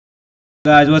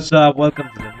Guys, what's up? Welcome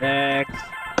to the next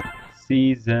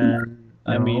season.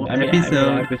 No,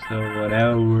 episode Episode,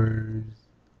 whatever.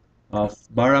 of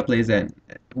Bara plays N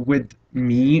with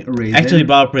me, Actually, Raisin.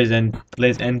 Bara plays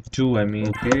N2.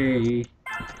 Okay,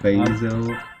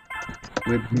 Bayzil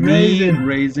with me, Raisin.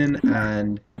 Raisin,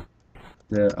 and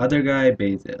the other guy,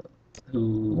 Bayzil. We're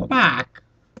Who? back.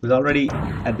 Who's already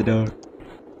at the door.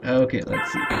 Okay,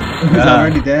 let's see. Who's Ah.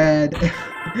 already dead?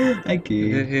 Okay,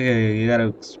 Okay. okay, you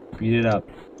gotta speed it up.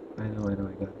 I know, I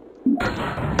got it.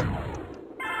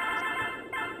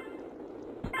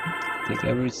 Take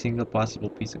every single possible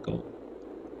piece of gold.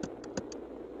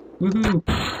 Woohoo!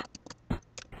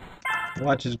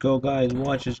 Watch us go, guys.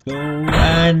 Watch us go,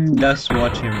 and just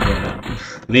watch him go now.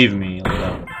 Leave me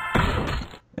alone.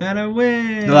 And I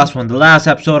win! The last one, the last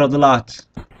episode of the lot.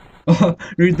 Oh,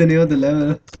 read the name of the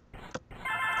level.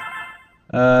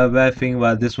 Bad thing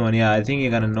about this one, yeah, I think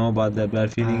you're gonna know about the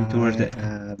bad feeling towards the. I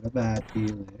have a bad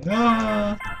feeling.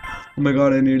 Ah! Oh my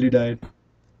god, I nearly died.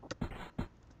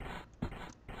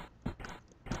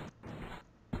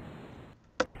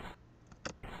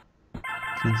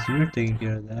 Since you're taking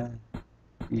care of that.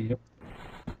 Yep.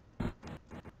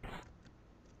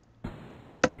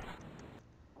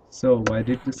 So why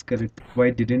didn't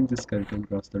the skeleton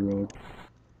cross the road?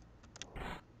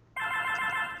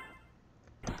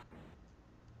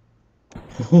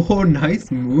 Oh, nice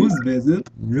moves, Basil.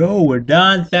 No, we're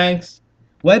done, thanks.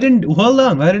 Why didn't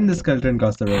the skeleton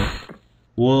cross the road?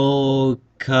 Well,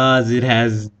 cause it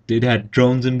had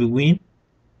drones in between.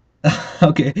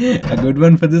 Okay, a good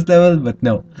one for this level, but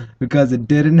no, because it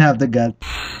didn't have the guts.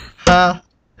 Ha!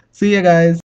 See ya,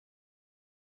 guys.